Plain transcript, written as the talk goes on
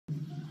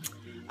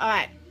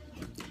Alright,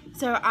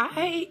 so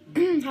I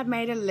have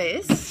made a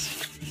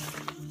list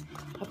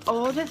of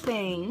all the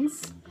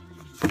things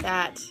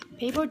that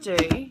people do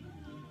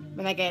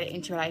when they get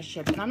into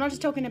relationships. And I'm not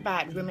just talking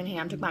about women here,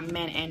 I'm talking about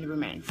men and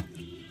women.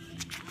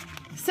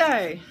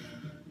 So,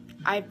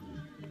 I've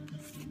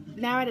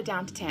narrowed it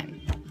down to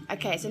 10.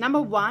 Okay, so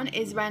number 1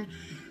 is when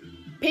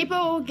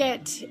people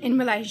get in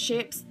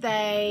relationships,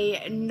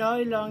 they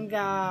no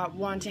longer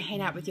want to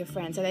hang out with your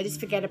friends, so they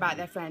just forget about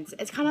their friends.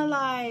 It's kind of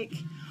like,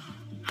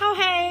 oh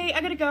hey,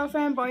 I got a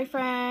girlfriend,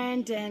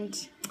 boyfriend,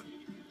 and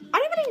I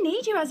don't really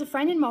need you as a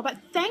friend anymore, but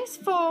thanks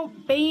for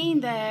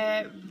being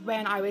there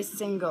when I was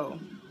single.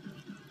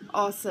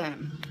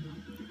 Awesome.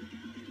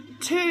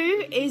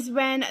 2 is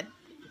when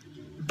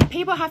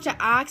people have to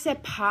ask their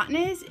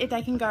partners if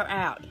they can go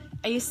out.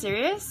 Are you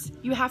serious?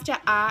 You have to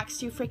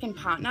ask your freaking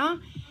partner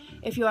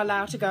if you're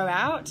allowed to go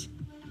out?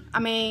 I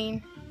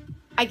mean,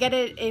 I get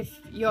it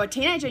if you're a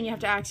teenager and you have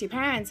to ask your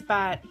parents,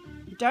 but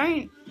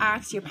don't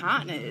ask your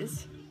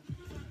partners.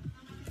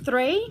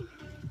 3,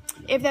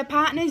 if their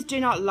partners do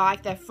not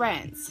like their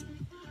friends,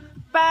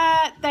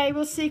 but they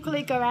will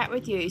secretly go out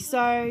with you.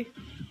 So,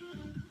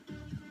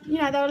 you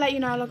know, they'll let you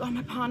know, like, oh,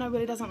 my partner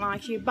really doesn't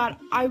like you, but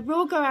I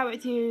will go out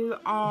with you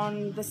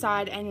on the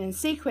side and in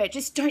secret.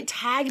 Just don't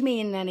tag me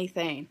in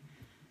anything.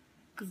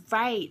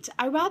 Great.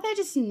 I'd rather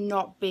just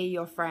not be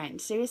your friend.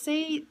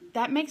 Seriously,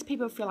 that makes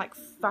people feel like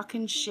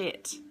fucking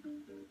shit.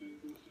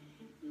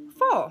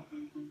 4,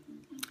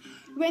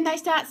 when they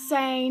start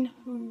saying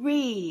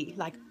we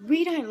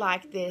don't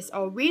like this,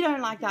 or we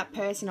don't like that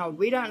person, or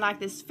we don't like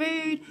this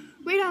food,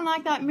 we don't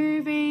like that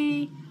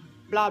movie,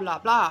 blah, blah,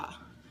 blah.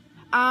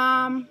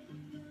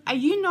 Are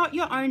you not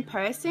your own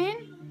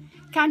person?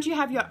 Can't you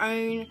have your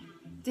own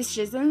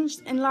decisions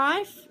in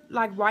life?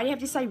 Like, why do you have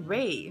to say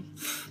we?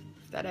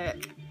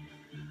 Pathetic.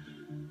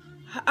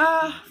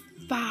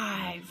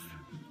 5,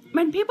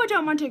 when people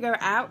don't want to go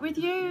out with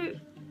you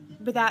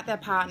without their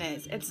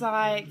partners. It's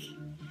like,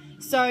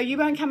 so you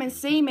won't come and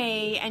see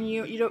me, and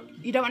you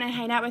don't want to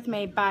hang out with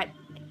me, but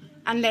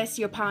unless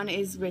your partner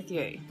is with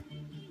you.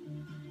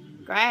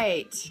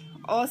 Great.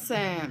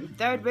 Awesome.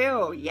 3rd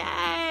wheel.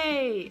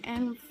 Yay.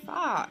 And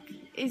fuck.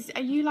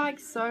 Are you like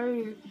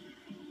so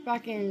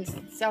fucking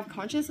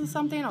self-conscious or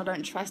something, or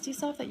don't trust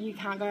yourself that you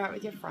can't go out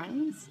with your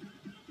friends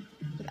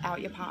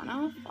without your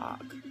partner?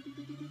 Fuck.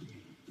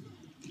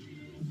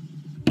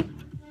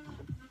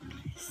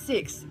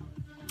 6,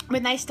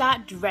 when they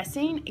start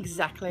dressing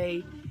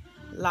exactly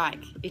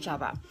like each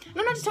other. And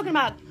I'm not just talking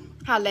about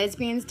how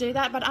lesbians do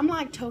that, but I'm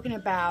like talking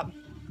about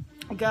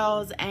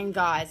girls and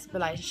guys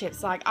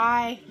relationships. Like,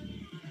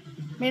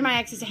 me and my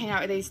ex used to hang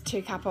out with these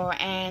 2 couple,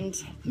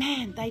 and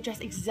man, they dress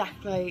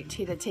exactly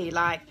to the T.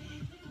 Like,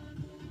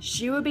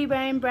 she would be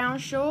wearing brown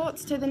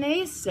shorts to the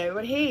knees, so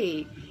would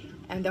he,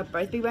 and they'll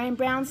both be wearing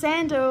brown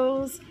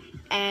sandals,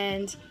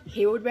 and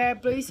he would wear a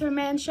blue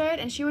Superman shirt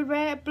and she would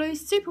wear a blue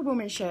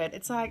Superwoman shirt.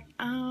 It's like,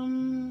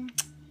 only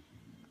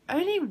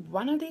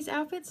one of these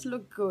outfits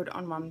look good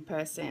on one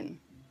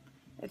person.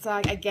 It's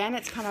like, again,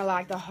 it's kind of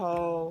like the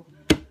whole,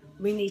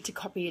 we need to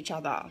copy each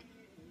other.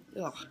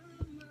 Ugh.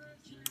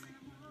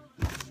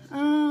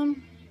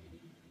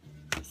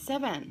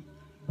 7,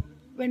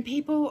 when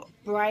people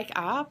break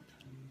up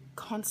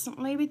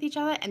constantly with each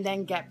other and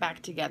then get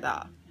back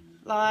together.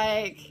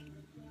 Like,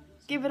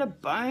 give it a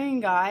bone,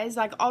 guys.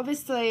 Like,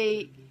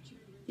 obviously,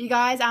 you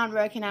guys aren't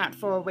working out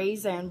for a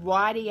reason.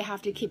 Why do you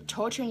have to keep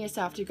torturing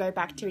yourself to go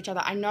back to each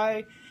other? I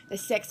know the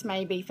sex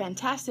may be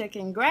fantastic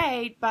and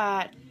great,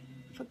 but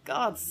for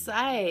God's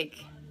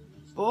sake,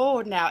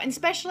 bored now. And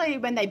especially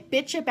when they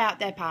bitch about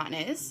their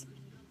partners,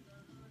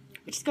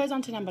 which goes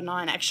on to number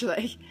 9,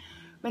 actually.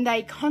 When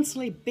they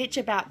constantly bitch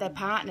about their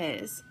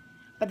partners,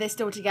 but they're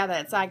still together.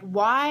 It's like,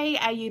 why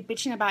are you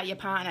bitching about your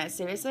partner?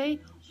 Seriously?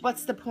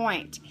 What's the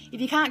point?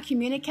 If you can't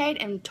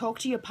communicate and talk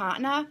to your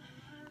partner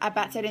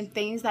about certain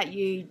things that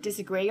you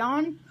disagree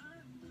on,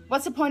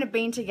 what's the point of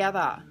being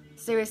together?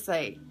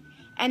 Seriously.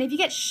 And if you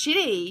get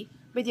shitty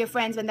with your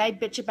friends when they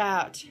bitch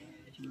about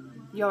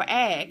your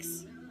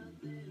ex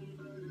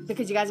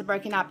because you guys are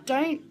broken up,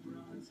 don't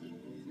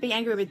be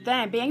angry with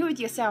them. Be angry with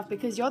yourself,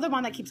 because you're the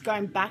one that keeps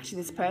going back to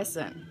this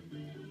person.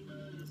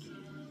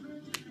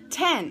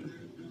 10.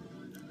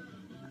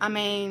 I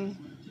mean,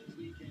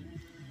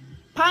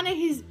 partner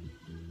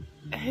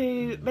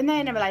who, when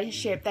they're in a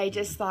relationship, they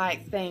just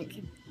like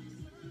think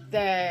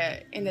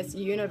they're in this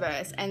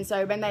universe, and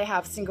so when they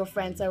have single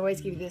friends, they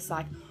always give you this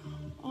like,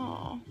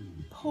 oh,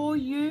 poor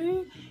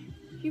you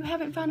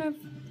haven't found a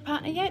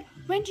partner yet.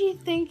 When do you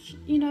think,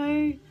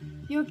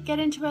 you'll get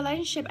into a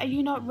relationship? Are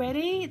you not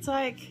ready? It's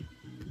like,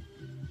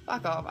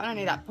 fuck off. I don't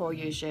need that poor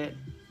you shit.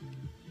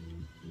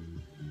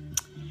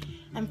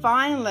 And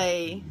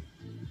finally,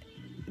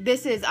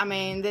 this is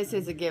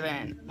a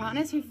given.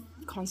 Partners who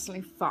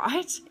constantly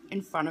fight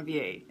in front of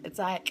you. It's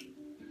like,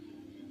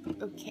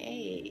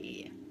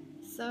 okay,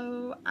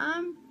 so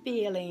I'm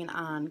feeling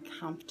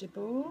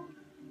uncomfortable.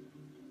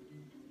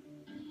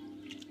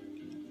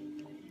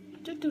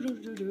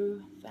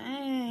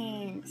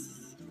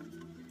 Thanks.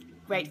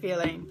 Great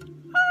feeling.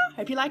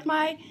 Hope you like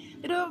my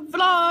little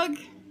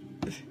vlog.